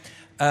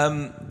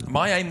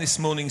My aim this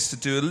morning is to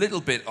do a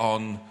little bit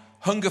on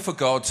hunger for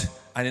God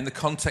and in the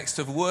context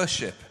of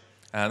worship.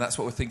 And that's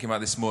what we're thinking about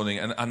this morning.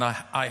 And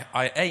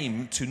I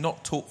aim to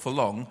not talk for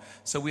long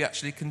so we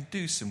actually can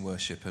do some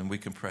worship and we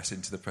can press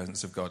into the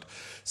presence of God.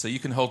 So you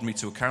can hold me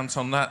to account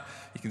on that.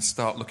 You can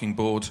start looking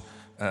bored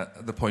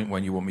at the point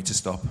when you want me to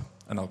stop,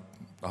 and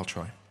I'll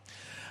try.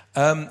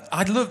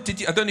 I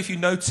don't know if you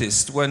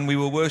noticed when we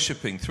were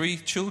worshipping, 3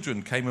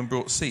 children came and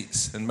brought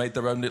seats and made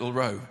their own little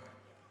row.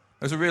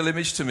 It was a real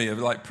image to me of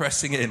like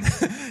pressing in.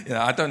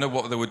 I don't know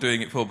what they were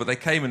doing it for, but they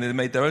came and they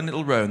made their own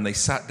little row and they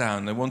sat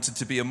down. They wanted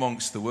to be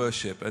amongst the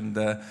worship. And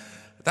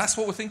that's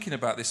what we're thinking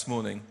about this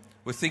morning.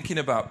 We're thinking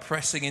about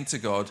pressing into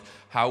God,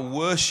 how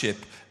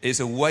worship is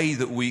a way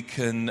that we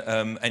can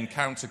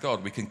encounter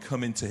God. We can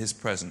come into his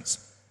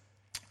presence.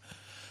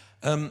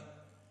 I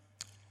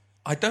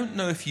don't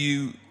know if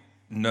you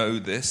know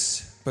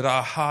this, but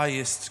our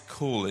highest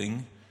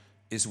calling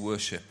is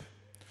worship.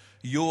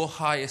 Your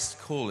highest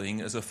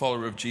calling as a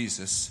follower of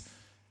Jesus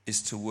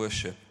is to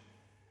worship.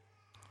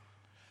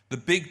 The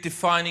big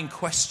defining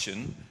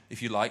question,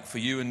 if you like, for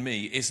you and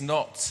me is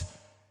not,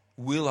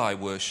 will I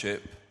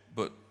worship,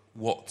 but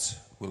what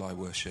will I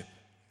worship?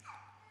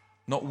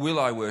 Not will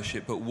I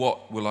worship, but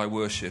what will I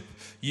worship?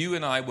 You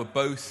and I were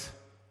both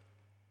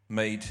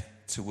made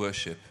to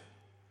worship.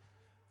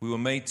 We were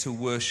made to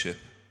worship.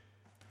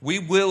 We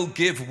will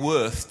give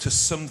worth to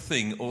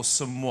something or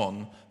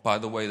someone by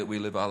the way that we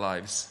live our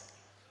lives.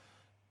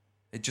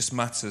 It just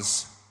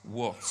matters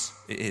what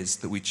it is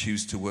that we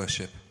choose to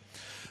worship.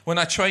 When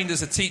I trained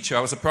as a teacher,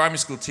 I was a primary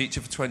school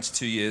teacher for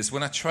 22 years.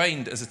 When I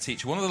trained as a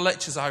teacher, one of the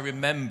lectures I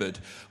remembered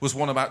was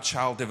one about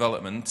child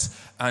development,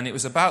 and it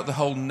was about the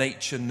whole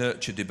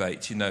nature-nurture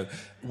debate. You know,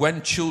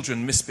 when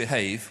children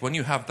misbehave, when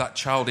you have that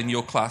child in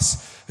your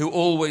class who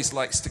always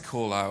likes to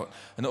call out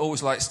and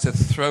always likes to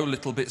throw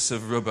little bits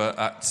of rubber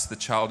at the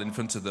child in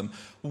front of them,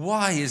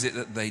 why is it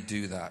that they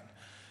do that?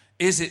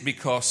 Is it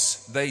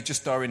because they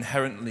just are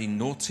inherently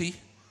naughty?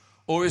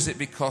 Or is it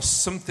because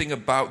something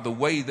about the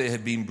way they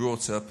have been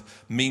brought up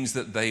means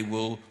that they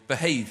will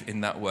behave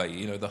in that way?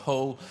 You know, the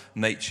whole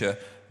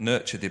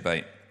nature-nurture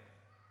debate.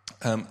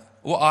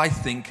 What I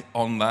think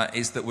on that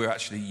is that we're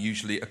actually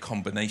usually a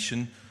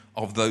combination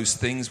of those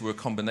things. We're a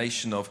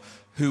combination of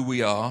who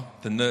we are,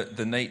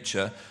 the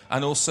nature,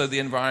 and also the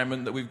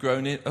environment that we've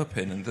grown up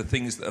in and the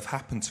things that have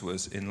happened to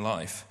us in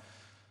life.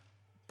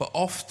 But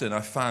often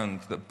I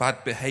found that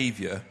bad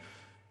behavior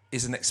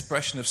is an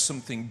expression of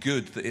something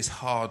good that is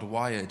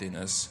hardwired in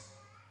us,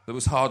 that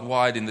was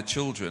hardwired in the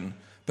children,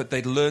 but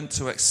they'd learned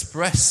to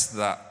express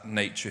that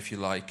nature, if you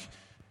like,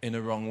 in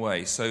a wrong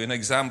way. So an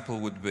example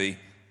would be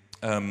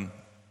that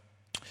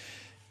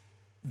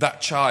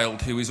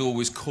child who is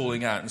always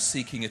calling out and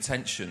seeking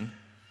attention.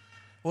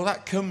 Well,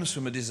 that comes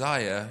from a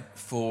desire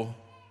for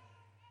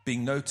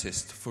being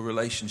noticed, for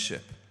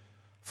relationship,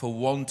 for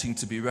wanting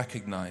to be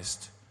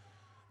recognized.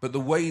 But the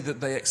way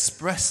that they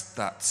expressed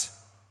that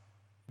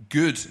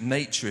good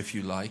nature, if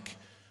you like,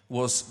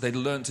 was they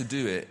learned to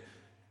do it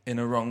in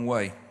a wrong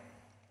way.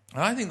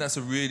 And I think that's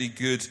a really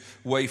good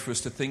way for us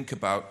to think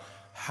about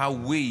how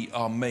we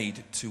are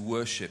made to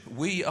worship.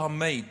 We are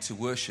made to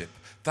worship.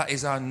 That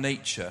is our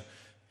nature.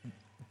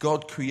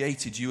 God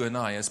created you and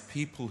I as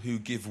people who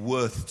give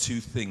worth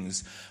to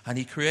things, and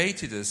he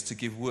created us to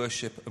give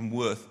worship and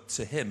worth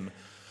to him.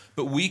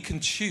 But we can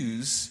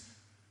choose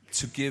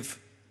to give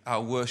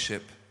our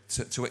worship,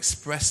 to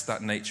express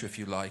that nature, if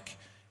you like,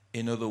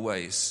 in other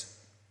ways.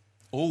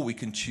 Or we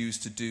can choose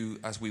to do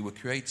as we were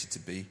created to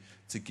be,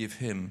 to give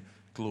him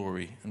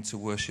glory and to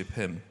worship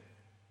him.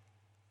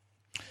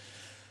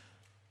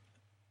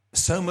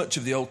 So much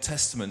of the Old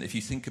Testament, if you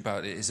think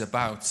about it, is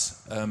about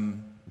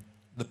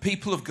the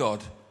people of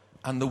God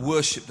and the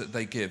worship that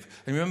they give.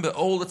 And remember,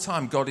 all the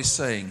time God is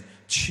saying,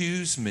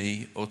 choose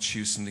me or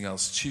choose something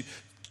else.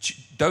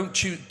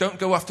 Don't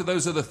go after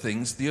those other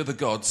things, the other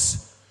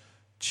gods.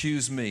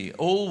 Choose me.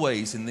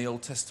 Always in the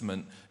Old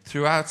Testament,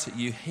 throughout it,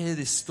 you hear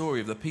this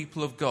story of the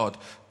people of God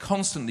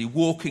constantly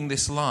walking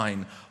this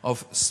line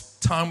of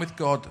time with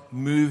God,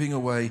 moving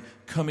away,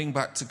 coming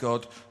back to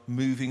God,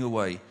 moving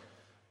away.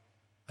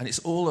 And it's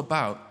all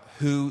about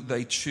who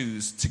they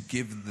choose to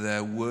give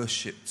their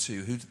worship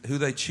to, who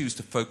they choose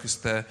to focus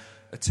their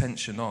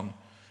attention on.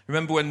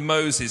 Remember when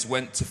Moses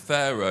went to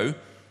Pharaoh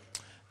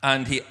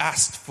and he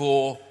asked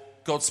for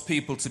God's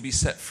people to be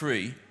set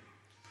free?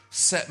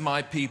 Set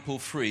my people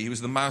free. He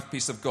was the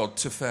mouthpiece of God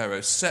to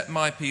Pharaoh. Set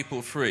my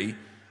people free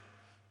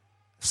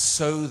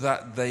so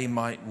that they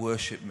might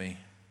worship me.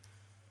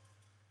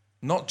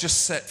 Not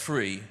just set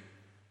free,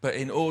 but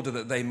in order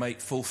that they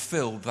might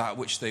fulfill that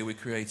which they were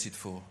created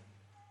for,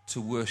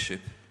 to worship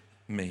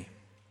me.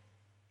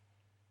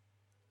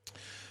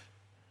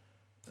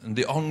 And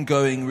the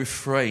ongoing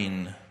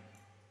refrain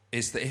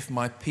is that if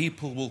my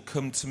people will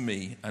come to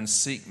me and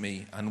seek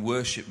me and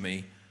worship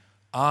me,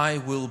 I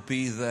will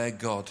be their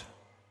God.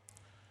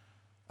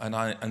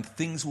 And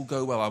things will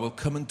go well. I will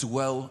come and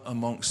dwell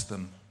amongst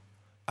them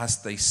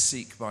as they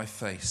seek my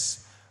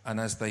face and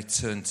as they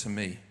turn to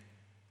me.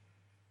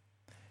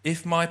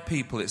 If my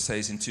people, it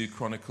says in 2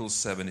 Chronicles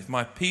 7, if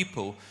my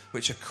people,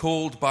 which are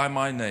called by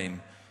my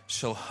name,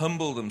 shall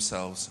humble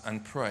themselves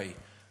and pray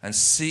and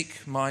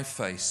seek my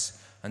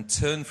face and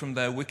turn from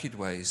their wicked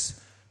ways,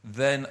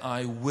 then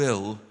I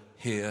will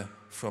hear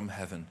from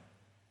heaven.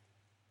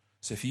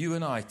 So if you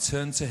and I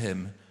turn to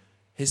him,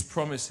 his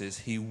promise is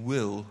he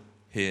will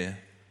hear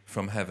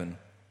from heaven.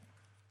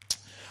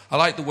 I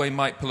like the way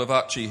Mike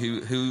Pilavachi,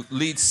 who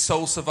leads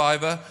Soul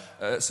Survivor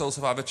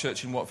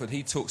Church in Watford,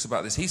 he talks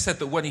about this. He said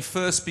that when he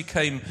first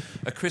became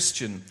a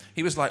Christian,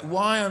 he was like,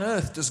 why on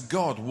earth does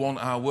God want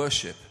our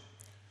worship?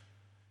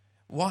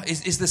 Why,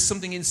 is there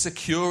something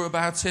insecure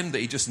about him that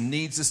he just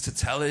needs us to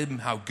tell him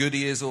how good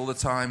he is all the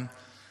time?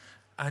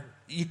 And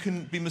you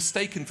can be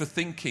mistaken for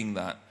thinking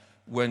that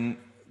when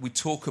we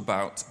talk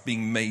about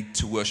being made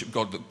to worship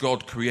God, that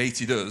God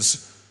created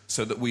us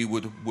so that we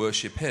would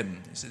worship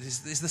him.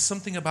 Is there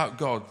something about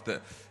God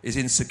that is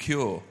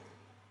insecure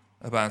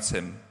about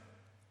him?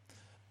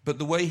 But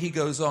the way he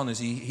goes on is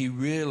he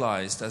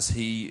realized as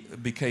he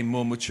became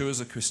more mature as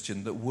a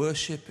Christian that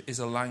worship is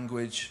a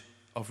language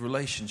of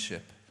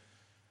relationship.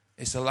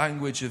 It's a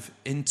language of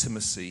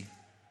intimacy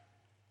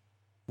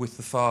with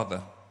the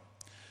Father.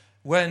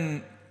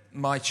 When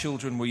my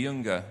children were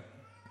younger,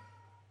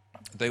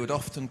 they would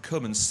often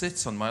come and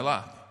sit on my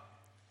lap.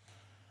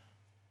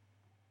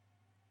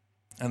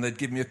 And they'd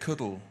give me a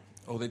cuddle,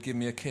 or they'd give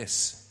me a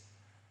kiss.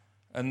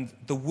 And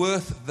the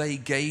worth they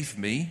gave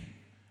me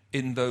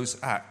in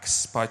those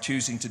acts by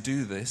choosing to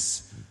do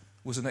this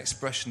was an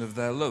expression of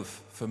their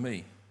love for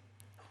me.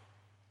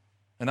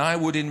 And I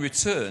would in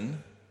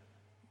return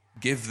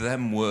give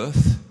them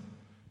worth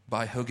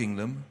by hugging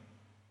them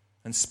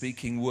and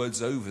speaking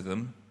words over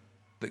them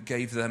that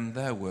gave them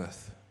their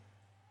worth.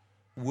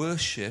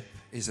 Worship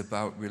is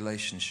about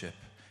relationship.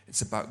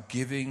 It's about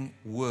giving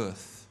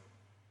worth.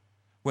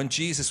 When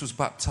Jesus was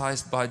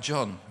baptized by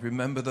John,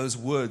 remember those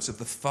words of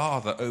the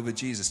Father over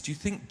Jesus. Do you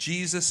think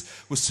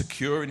Jesus was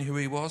secure in who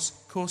he was?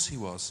 Of course he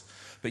was.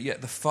 But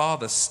yet the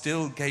Father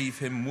still gave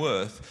him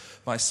worth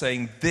by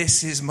saying,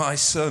 this is my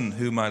Son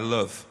whom I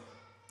love.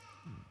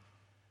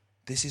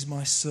 This is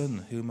my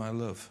Son whom I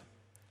love.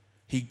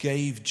 He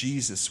gave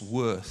Jesus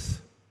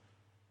worth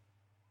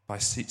by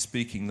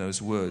speaking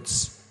those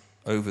words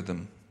over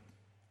them.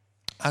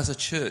 As a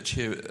church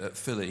here at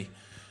Philly,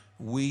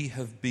 we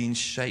have been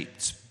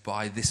shaped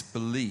by this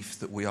belief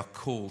that we are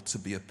called to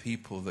be a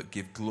people that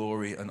give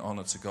glory and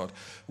honor to God.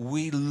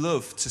 We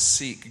love to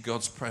seek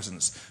God's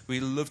presence. We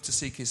love to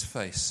seek his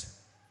face.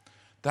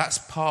 That's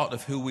part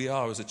of who we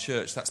are as a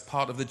church. That's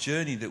part of the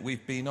journey that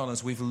we've been on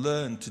as we've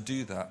learned to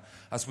do that,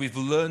 as we've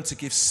learned to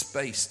give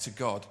space to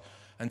God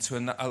and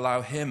to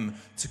allow him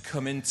to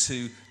come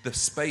into the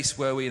space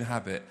where we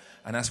inhabit,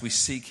 and as we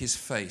seek his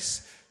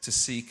face, to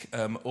seek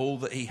all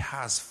that he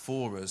has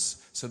for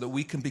us so that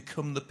we can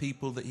become the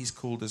people that he's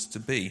called us to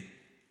be.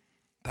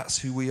 That's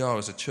who we are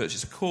as a church.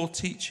 It's a core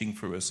teaching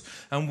for us.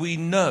 And we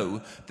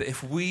know that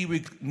if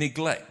we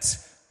neglect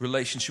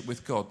relationship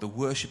with God, the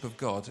worship of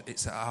God,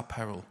 it's at our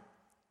peril.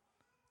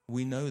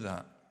 We know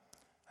that.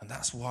 And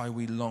that's why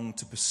we long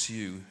to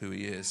pursue who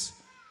he is.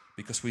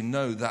 Because we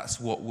know that's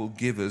what will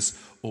give us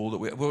all that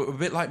we're a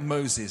bit like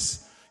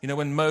Moses. You know,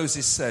 when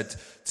Moses said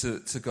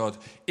to God,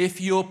 if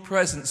your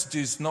presence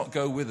does not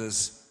go with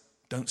us,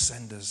 don't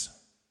send us.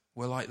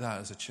 We're like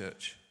that as a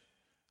church.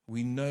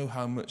 We know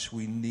how much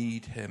we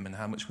need him and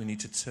how much we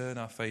need to turn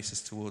our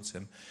faces towards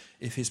him.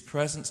 If his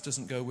presence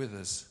doesn't go with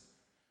us,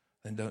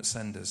 then don't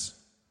send us.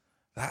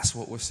 That's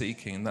what we're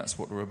seeking and that's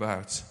what we're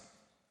about.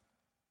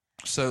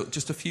 So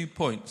just a few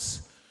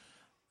points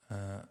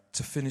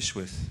to finish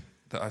with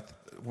that I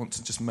want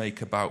to just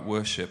make about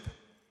worship.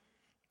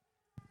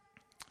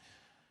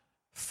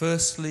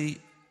 Firstly,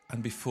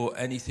 and before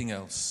anything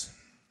else,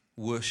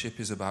 worship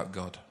is about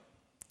God.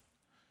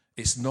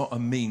 It's not a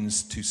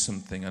means to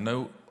something. I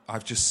know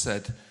I've just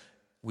said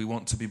we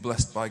want to be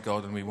blessed by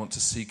God and we want to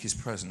seek his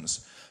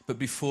presence. But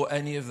before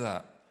any of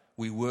that,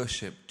 we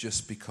worship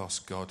just because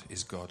God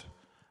is God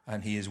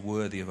and he is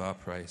worthy of our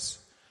praise.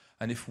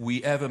 And if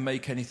we ever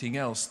make anything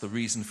else the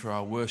reason for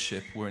our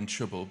worship, we're in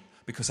trouble.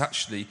 Because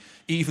actually,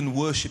 even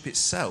worship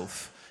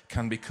itself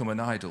can become an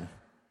idol,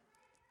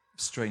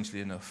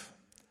 strangely enough.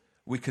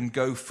 We can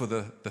go for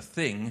the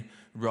thing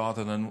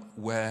rather than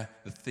where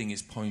the thing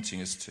is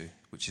pointing us to,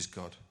 which is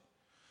God.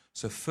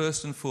 So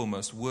first and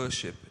foremost,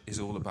 worship is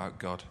all about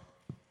God.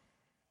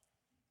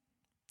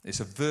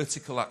 It's a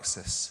vertical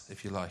access,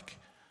 if you like,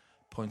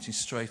 pointing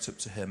straight up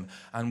to him.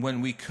 And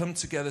when we come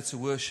together to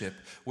worship,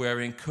 we're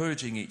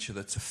encouraging each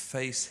other to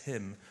face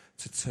him,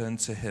 to turn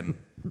to him.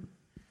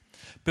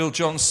 Bill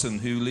Johnson,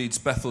 who leads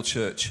Bethel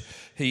Church,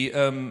 he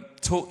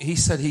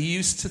said he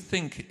used to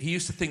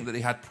think that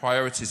he had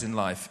priorities in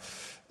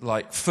life.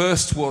 Like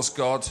first was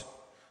God,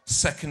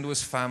 second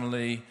was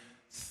family,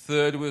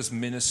 third was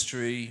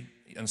ministry,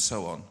 and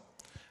so on.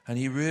 And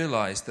he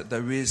realized that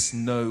there is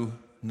no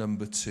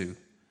number two.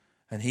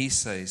 And he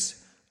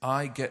says,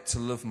 I get to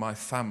love my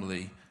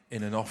family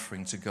in an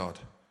offering to God.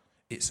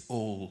 It's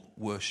all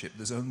worship.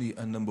 There's only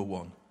a number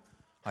one.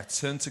 I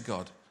turn to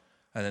God,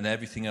 and then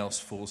everything else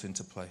falls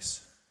into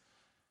place.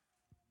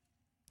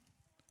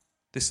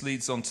 This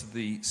leads on to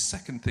the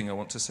second thing I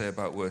want to say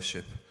about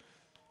worship.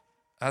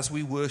 As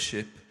we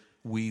worship,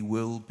 we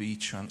will be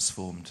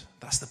transformed.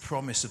 That's the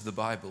promise of the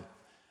Bible.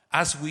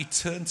 As we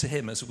turn to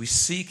him, as we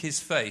seek his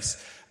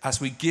face,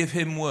 as we give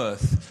him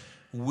worth,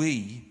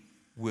 we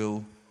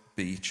will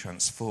be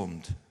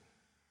transformed.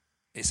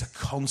 It's a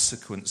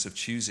consequence of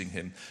choosing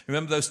him.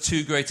 Remember those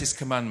two greatest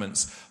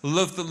commandments.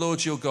 Love the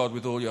Lord your God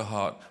with all your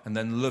heart, and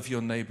then love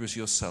your neighbor as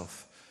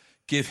yourself.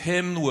 Give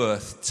him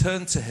worth,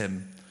 turn to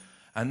him,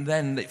 and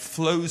then it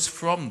flows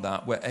from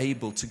that. We're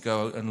able to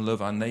go and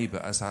love our neighbor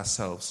as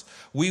ourselves.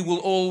 We will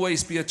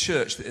always be a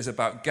church that is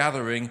about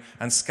gathering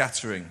and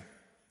scattering.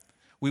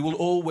 We will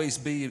always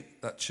be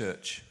that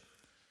church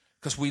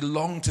because we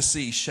long to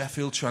see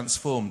Sheffield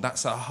transformed.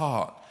 That's our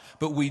heart.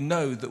 But we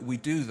know that we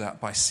do that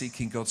by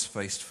seeking God's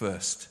face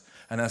first.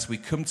 And as we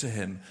come to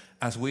him,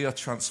 as we are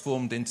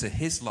transformed into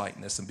his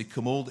likeness and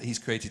become all that he's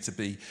created to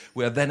be,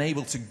 we are then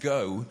able to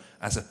go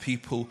as a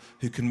people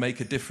who can make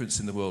a difference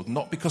in the world.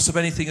 Not because of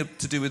anything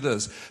to do with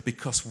us,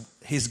 because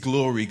his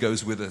glory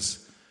goes with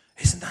us.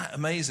 Isn't that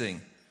amazing?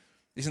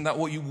 Isn't that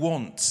what you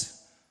want?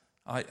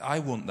 I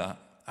want that.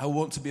 I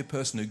want to be a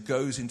person who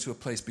goes into a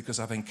place because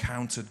I've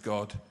encountered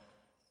God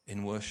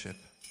in worship.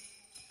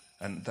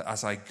 And that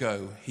as I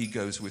go, he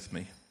goes with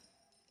me.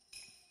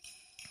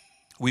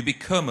 We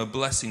become a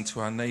blessing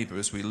to our neighbor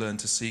as we learn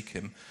to seek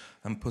him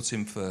and put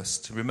him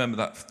first. Remember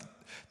that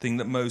thing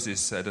that Moses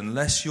said,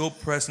 unless your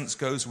presence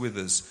goes with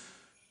us,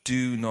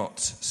 do not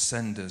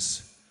send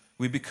us.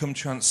 We become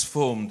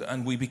transformed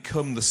and we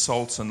become the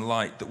salt and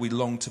light that we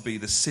long to be,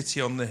 the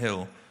city on the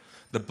hill,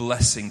 the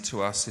blessing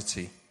to our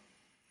city.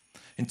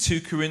 In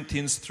 2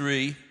 Corinthians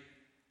 3,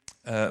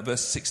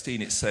 verse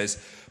 16, it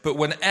says, but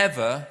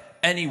whenever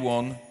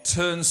anyone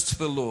turns to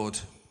the Lord,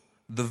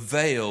 the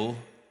veil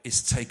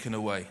is taken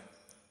away.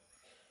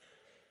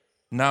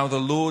 Now the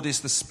Lord is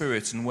the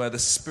Spirit, and where the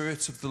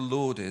Spirit of the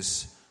Lord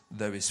is,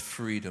 there is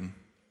freedom.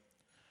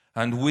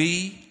 And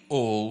we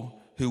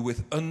all who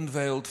with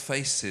unveiled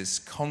faces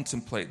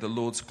contemplate the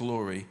Lord's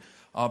glory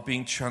are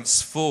being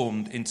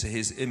transformed into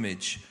his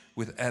image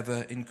with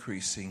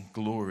ever-increasing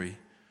glory,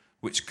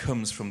 which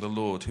comes from the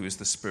Lord who is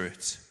the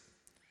Spirit.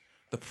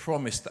 The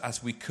promise that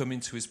as we come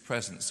into his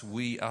presence,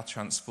 we are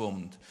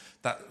transformed.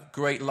 That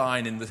great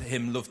line in the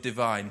hymn, Love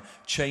Divine,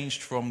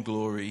 changed from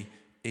glory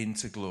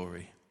into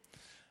glory.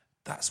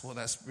 That's what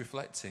that's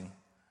reflecting.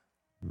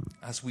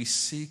 As we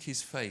seek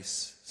his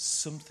face,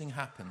 something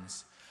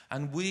happens.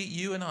 And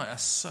you and I are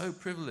so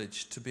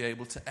privileged to be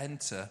able to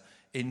enter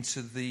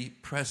into the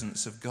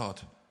presence of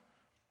God.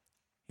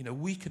 You know,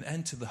 we can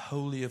enter the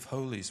Holy of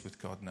Holies with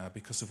God now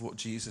because of what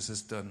Jesus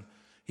has done.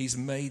 He's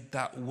made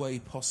that way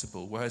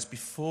possible. Whereas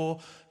before,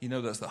 you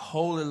know, there's the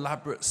whole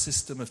elaborate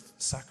system of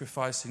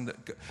sacrificing that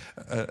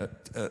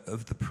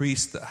of the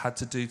priest that had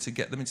to do to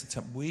get them into the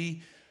temple.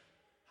 We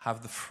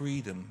have the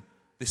freedom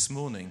this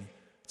morning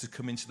to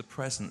come into the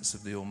presence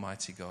of the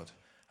Almighty God.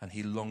 And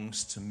he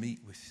longs to meet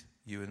with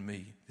you and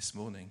me this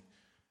morning.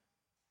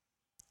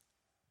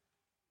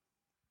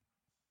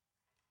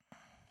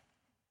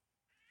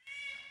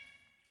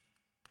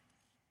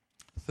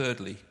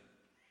 Thirdly,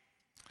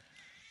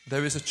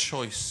 there is a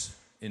choice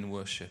in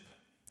worship.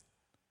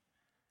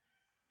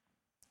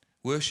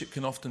 Worship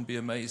can often be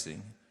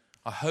amazing.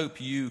 I hope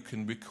you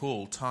can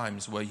recall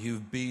times where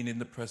you've been in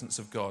the presence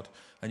of God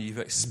and you've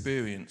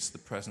experienced the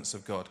presence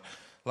of God.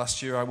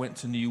 Last year I went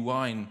to New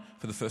Wine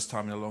for the first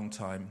time in a long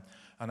time,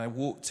 and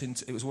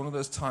it was one of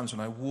those times when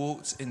I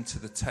walked into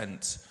the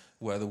tent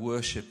where the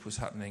worship was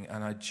happening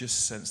and I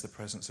just sensed the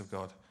presence of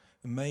God.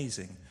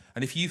 Amazing.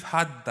 And if you've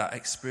had that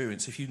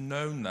experience, if you've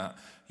known that,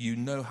 you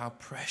know how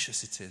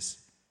precious it is.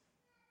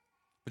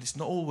 But it's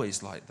not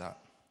always like that.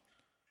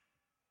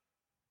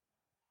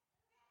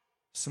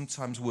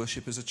 Sometimes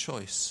worship is a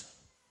choice.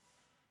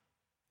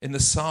 In the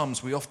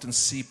Psalms, we often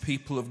see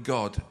people of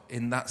God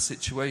in that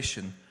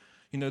situation.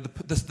 You know,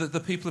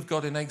 the people of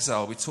God in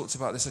exile, we talked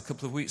about this a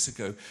couple of weeks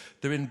ago.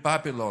 They're in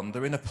Babylon.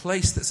 They're in a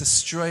place that's a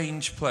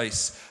strange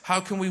place. How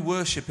can we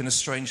worship in a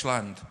strange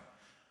land?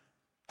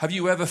 Have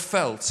you ever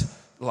felt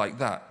like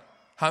that?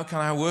 How can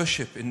I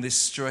worship in this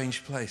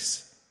strange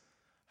place?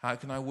 How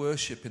can I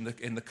worship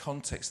in the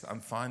context that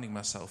I'm finding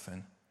myself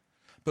in?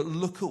 But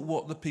look at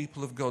what the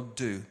people of God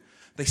do.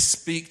 They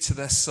speak to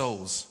their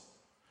souls.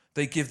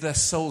 They give their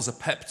souls a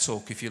pep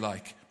talk, if you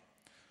like.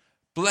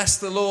 Bless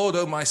the Lord,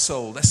 O my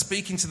soul. They're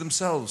speaking to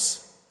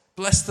themselves.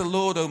 Bless the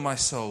Lord, O my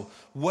soul.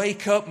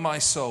 Wake up, my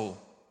soul.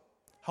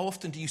 How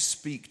often do you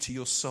speak to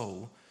your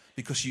soul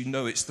because you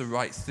know it's the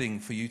right thing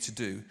for you to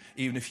do,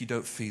 even if you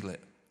don't feel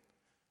it?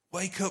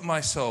 Wake up,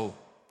 my soul.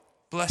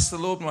 Bless the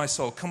Lord, my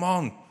soul. Come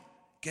on.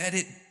 Get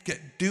it.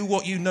 Do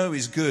what you know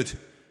is good.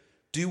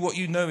 Do what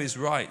you know is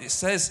right. It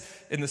says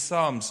in the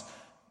Psalms,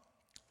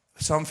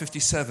 Psalm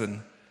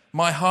 57,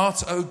 my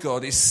heart, O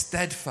God, is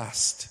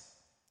steadfast.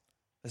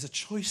 There's a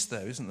choice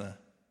there, isn't there?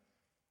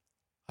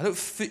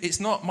 It's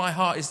not my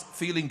heart is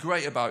feeling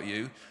great about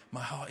you.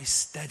 My heart is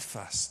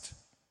steadfast.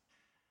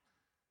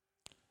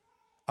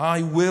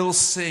 I will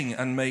sing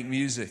and make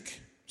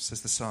music,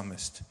 says the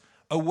psalmist.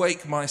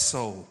 Awake, my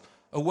soul.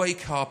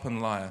 Awake, harp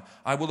and lyre.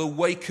 I will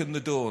awaken the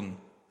dawn.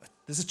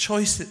 There's a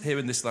choice here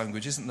in this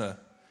language, isn't there?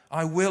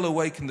 I will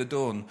awaken the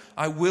dawn.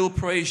 I will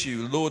praise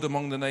you, Lord,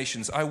 among the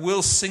nations. I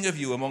will sing of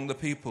you among the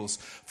peoples.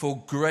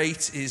 For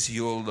great is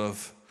your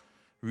love,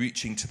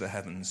 reaching to the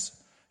heavens.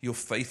 Your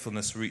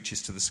faithfulness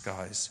reaches to the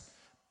skies.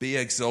 Be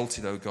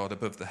exalted, O God,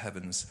 above the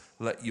heavens.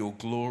 Let your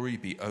glory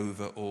be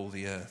over all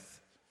the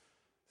earth.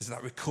 There's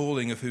that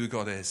recalling of who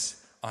God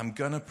is. I'm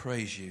going to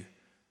praise you.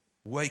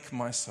 Wake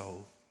my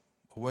soul.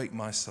 Awake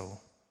my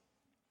soul.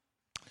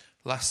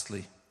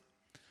 Lastly,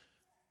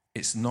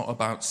 it's not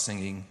about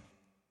singing.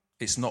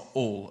 It's not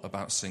all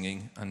about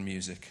singing and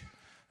music.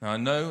 Now, I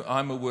know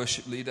I'm a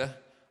worship leader.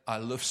 I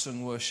love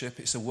sung worship.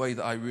 It's a way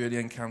that I really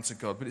encounter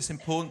God. But it's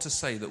important to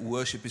say that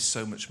worship is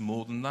so much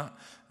more than that,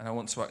 and I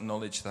want to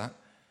acknowledge that.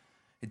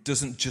 It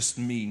doesn't just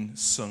mean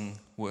sung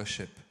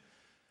worship.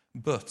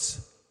 But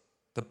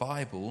the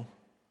Bible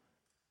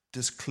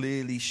does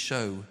clearly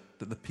show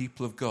that the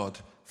people of God,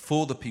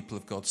 for the people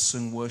of God,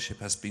 sung worship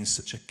has been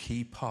such a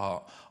key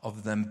part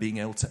of them being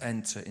able to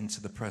enter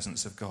into the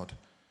presence of God.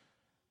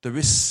 There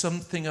is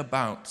something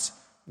about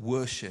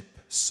worship,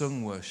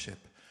 sung worship,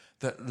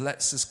 that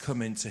lets us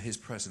come into his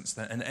presence,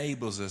 that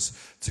enables us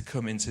to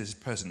come into his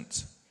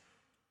presence.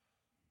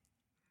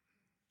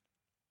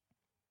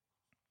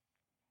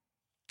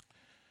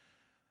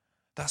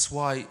 That's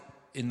why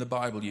in the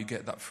Bible you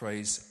get that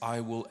phrase, I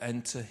will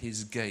enter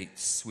his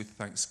gates with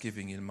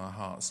thanksgiving in my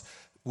heart.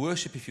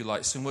 Worship, if you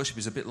like, sung worship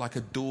is a bit like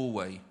a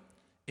doorway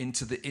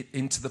into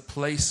the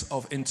place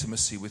of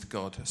intimacy with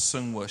God,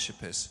 sung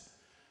worship is.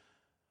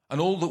 And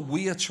all that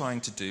we are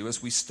trying to do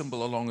as we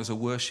stumble along as a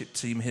worship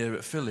team here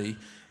at Philly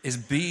is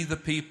be the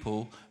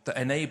people that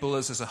enable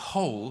us as a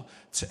whole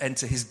to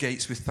enter his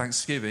gates with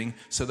thanksgiving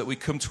so that we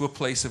come to a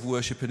place of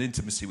worship and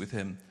intimacy with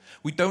him.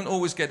 We don't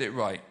always get it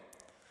right.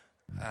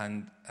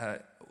 And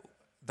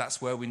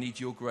that's where we need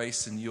your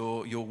grace and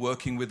you're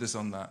working with us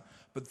on that.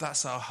 But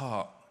that's our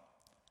heart.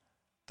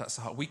 That's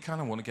our heart. We kind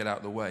of want to get out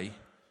of the way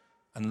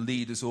and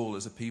lead us all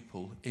as a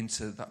people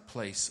into that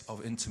place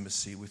of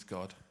intimacy with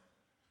God.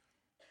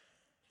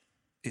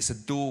 It's a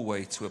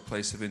doorway to a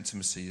place of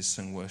intimacy is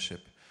sung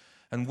worship.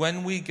 And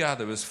when we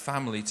gather as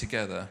family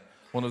together,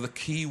 one of the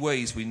key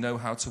ways we know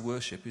how to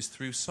worship is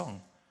through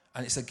song.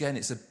 And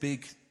it's a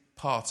big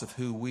part of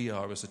who we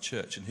are as a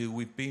church and who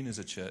we've been as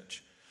a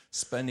church.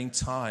 Spending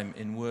time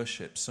in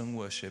worship, sung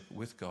worship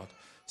with God,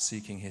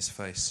 seeking his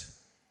face.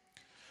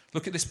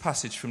 Look at this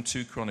passage from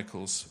 2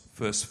 Chronicles,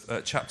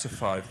 chapter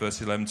 5,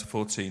 verse 11 to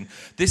 14.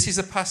 This is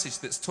a passage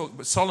that's talking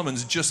about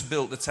Solomon's just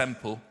built the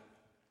temple.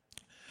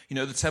 You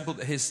know, the temple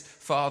that his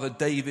father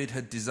David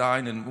had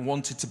designed and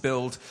wanted to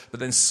build, but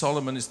then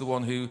Solomon is the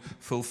one who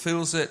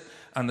fulfills it,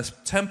 and the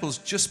temple's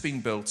just been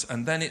built,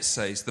 and then it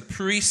says, the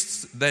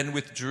priests then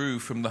withdrew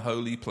from the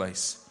holy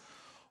place.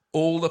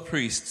 All the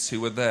priests who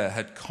were there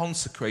had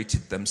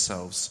consecrated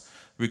themselves,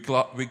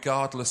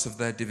 regardless of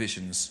their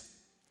divisions.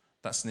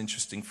 That's an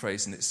interesting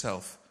phrase in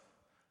itself.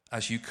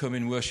 As you come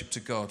in worship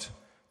to God,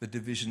 the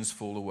divisions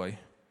fall away.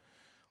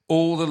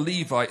 All the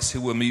Levites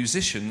who were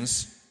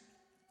musicians,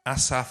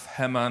 Asaph,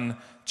 Heman,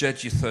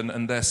 Jeduthun,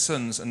 and their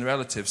sons and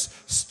relatives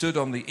stood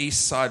on the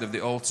east side of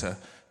the altar,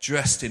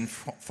 dressed in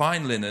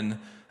fine linen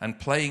and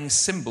playing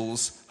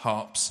cymbals,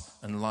 harps,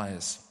 and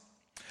lyres.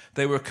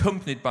 They were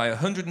accompanied by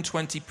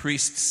 120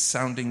 priests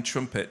sounding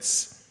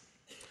trumpets.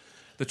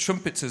 The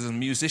trumpeters and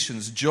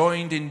musicians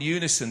joined in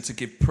unison to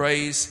give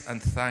praise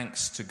and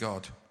thanks to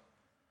God.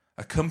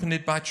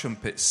 Accompanied by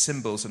trumpets,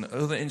 cymbals, and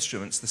other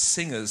instruments, the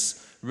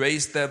singers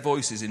raised their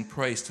voices in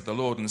praise to the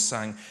Lord and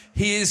sang,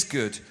 "He is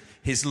good.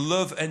 His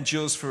love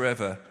endures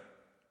forever."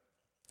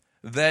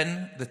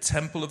 Then the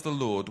temple of the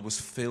Lord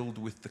was filled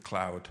with the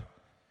cloud,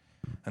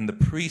 and the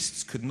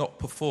priests could not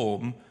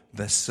perform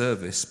their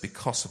service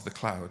because of the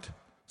cloud.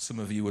 Some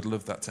of you would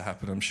love that to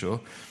happen, I'm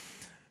sure.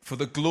 For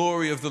the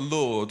glory of the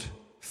Lord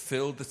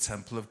filled the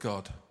temple of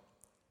God.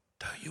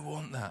 Don't you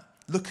want that?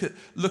 Look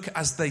at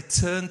as they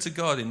turned to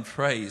God in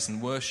praise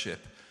and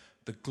worship.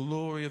 The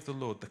glory of the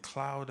Lord, the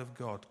cloud of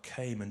God,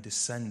 came and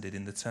descended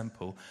in the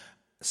temple.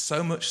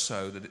 So much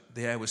so that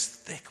the air was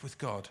thick with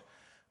God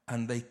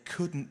and they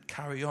couldn't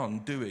carry on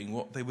doing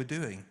what they were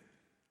doing.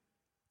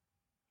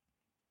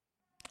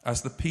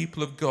 As the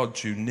people of God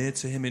drew near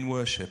to him in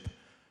worship,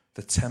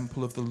 the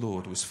temple of the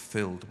Lord was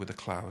filled with a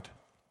cloud.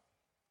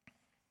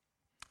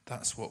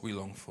 That's what we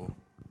long for.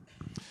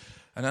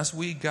 And as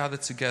we gather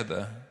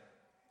together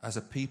as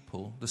a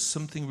people, there's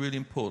something really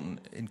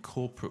important in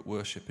corporate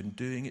worship, in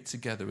doing it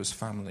together as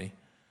family.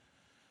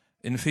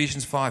 In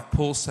Ephesians 5,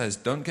 Paul says,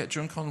 don't get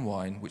drunk on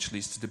wine, which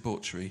leads to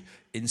debauchery.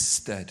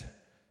 Instead,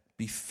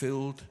 be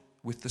filled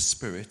with the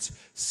Spirit,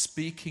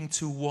 speaking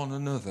to one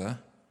another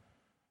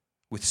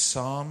with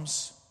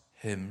psalms,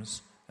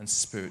 hymns, and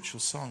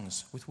spiritual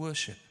songs, with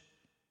worship.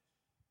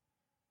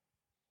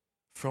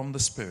 From the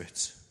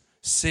Spirit,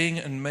 sing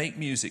and make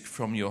music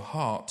from your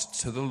heart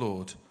to the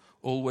Lord,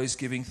 always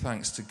giving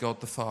thanks to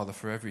God the Father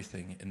for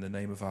everything in the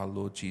name of our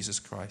Lord Jesus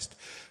Christ.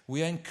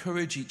 We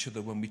encourage each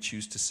other when we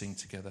choose to sing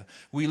together.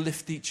 We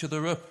lift each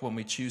other up when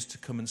we choose to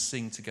come and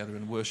sing together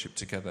and worship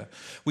together.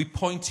 We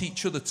point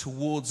each other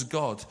towards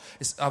God.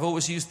 I've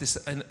always used this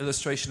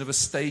illustration of a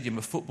stadium,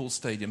 a football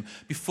stadium,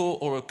 before,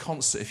 or a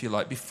concert if you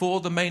like,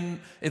 before the main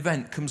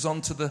event comes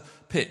onto the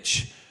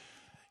pitch.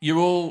 You're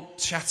all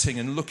chatting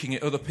and looking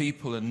at other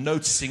people and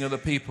noticing other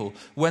people.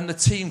 When the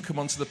team come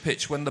onto the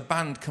pitch, when the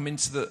band come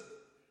into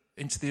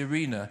the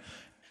arena,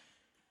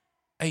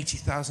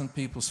 80,000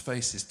 people's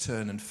faces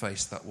turn and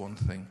face that one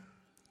thing.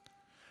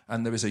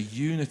 And there is a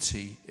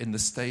unity in the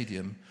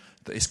stadium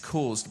that is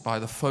caused by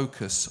the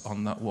focus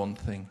on that one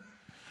thing.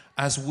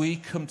 As we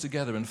come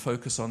together and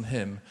focus on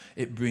him,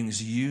 it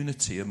brings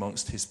unity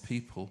amongst his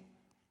people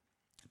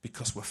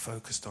because we're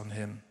focused on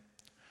him.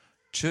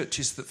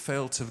 Churches that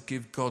fail to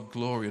give God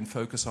glory and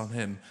focus on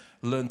him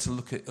learn to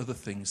look at other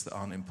things that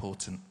aren't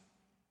important.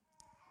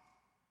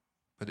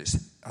 But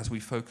it's as we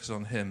focus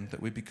on him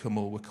that we become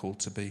all we're called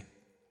to be.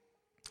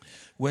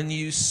 When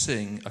you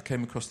sing, I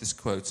came across this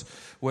quote,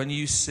 when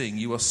you sing,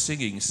 you are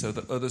singing so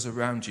that others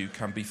around you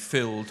can be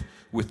filled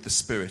with the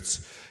Spirit.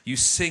 You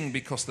sing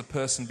because the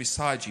person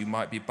beside you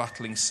might be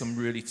battling some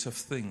really tough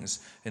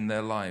things in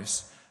their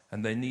lives,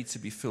 and they need to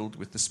be filled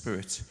with the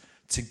Spirit.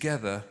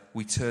 Together,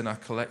 we turn our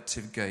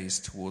collective gaze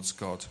towards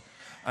God.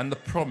 And the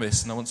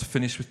promise, and I want to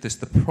finish with this,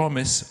 the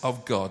promise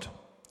of God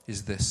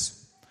is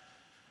this.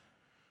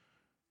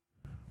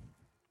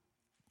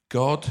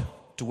 God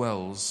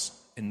dwells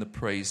in the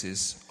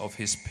praises of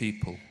his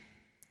people.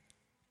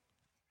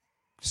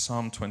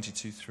 Psalm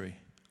 22:3.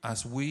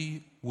 As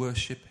we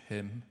worship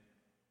him,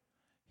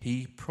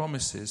 he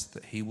promises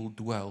that he will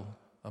dwell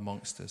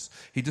amongst us.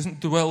 He doesn't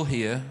dwell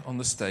here on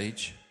the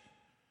stage.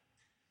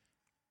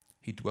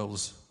 He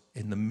dwells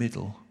in the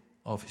middle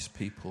of his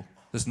people.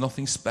 There's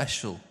nothing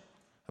special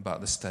about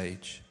the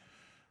stage.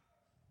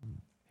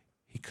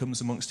 He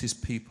comes amongst his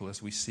people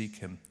as we seek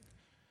him.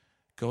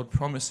 God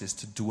promises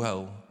to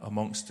dwell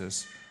amongst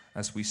us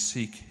as we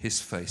seek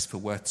his face. For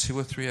where 2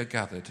 or 3 are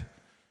gathered,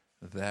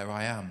 there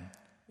I am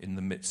in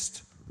the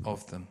midst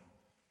of them.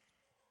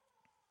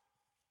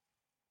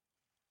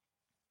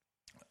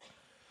 I'm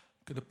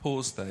going to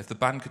pause there. If the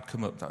band could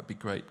come up, that would be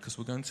great, because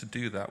we're going to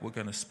do that. We're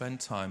going to spend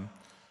time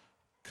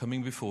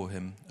coming before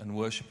him and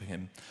worshipping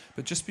him.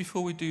 But just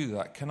before we do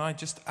that, can I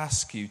just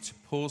ask you to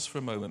pause for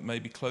a moment,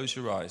 maybe close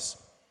your eyes,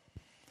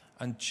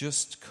 and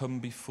just come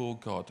before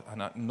God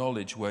and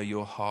acknowledge where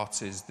your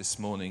heart is this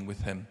morning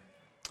with him.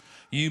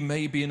 You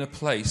may be in a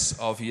place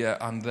of,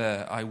 I'm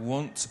there.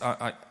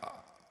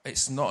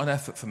 It's not an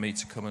effort for me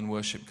to come and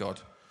worship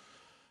God.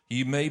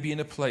 You may be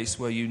in a place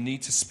where you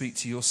need to speak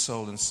to your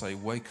soul and say,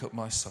 wake up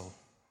my soul.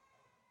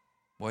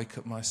 Wake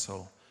up my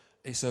soul.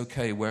 It's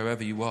okay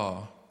wherever you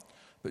are.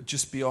 But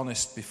just be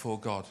honest before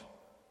God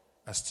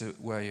as to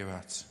where you're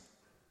at.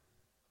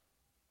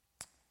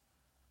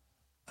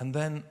 And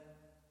then,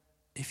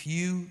 if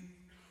you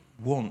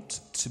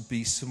want to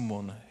be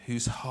someone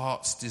whose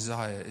heart's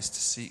desire is to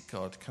seek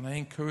God, can I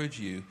encourage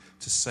you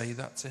to say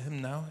that to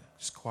him now,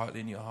 just quietly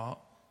in your heart?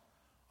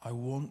 I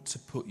want to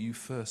put you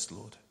first,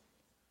 Lord.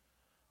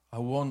 I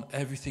want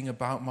everything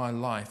about my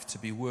life to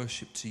be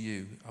worship to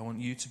you. I want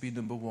you to be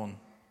number one.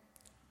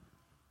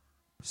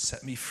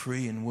 Set me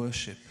free in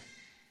worship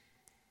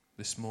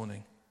this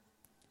morning.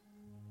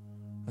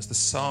 As the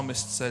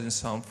psalmist said in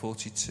Psalm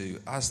 42,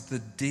 as the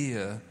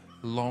deer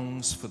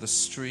longs for the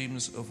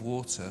streams of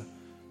water,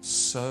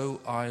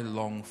 so I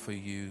long for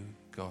you,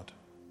 God.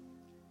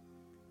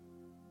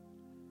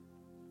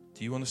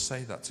 Do you want to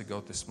say that to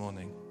God this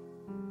morning?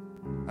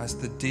 As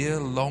the deer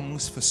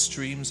longs for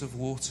streams of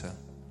water,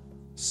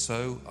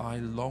 so I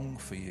long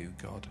for you,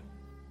 God.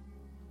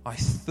 I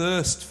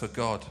thirst for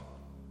God,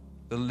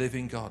 the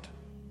living God.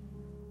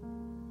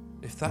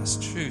 If that's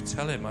true,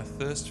 tell him, I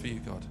thirst for you,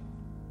 God.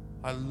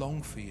 I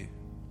long for you.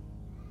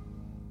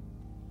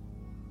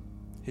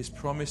 His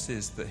promise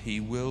is that he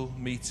will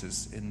meet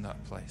us in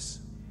that place.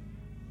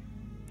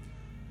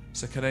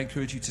 So can I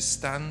encourage you to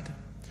stand?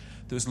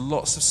 There's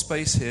lots of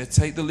space here.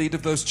 Take the lead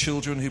of those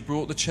children who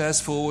brought the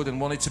chairs forward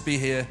and wanted to be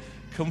here.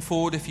 Come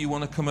forward if you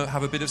want to come and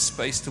have a bit of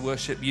space to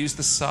worship. Use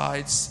the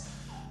sides.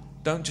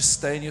 Don't just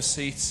stay in your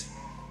seat.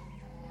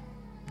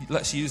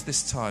 Let's use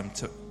this time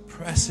to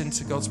press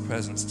into God's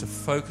presence, to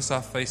focus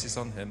our faces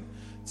on him,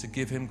 to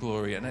give him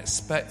glory and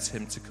expect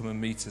him to come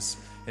and meet us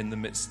in the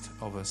midst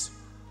of us.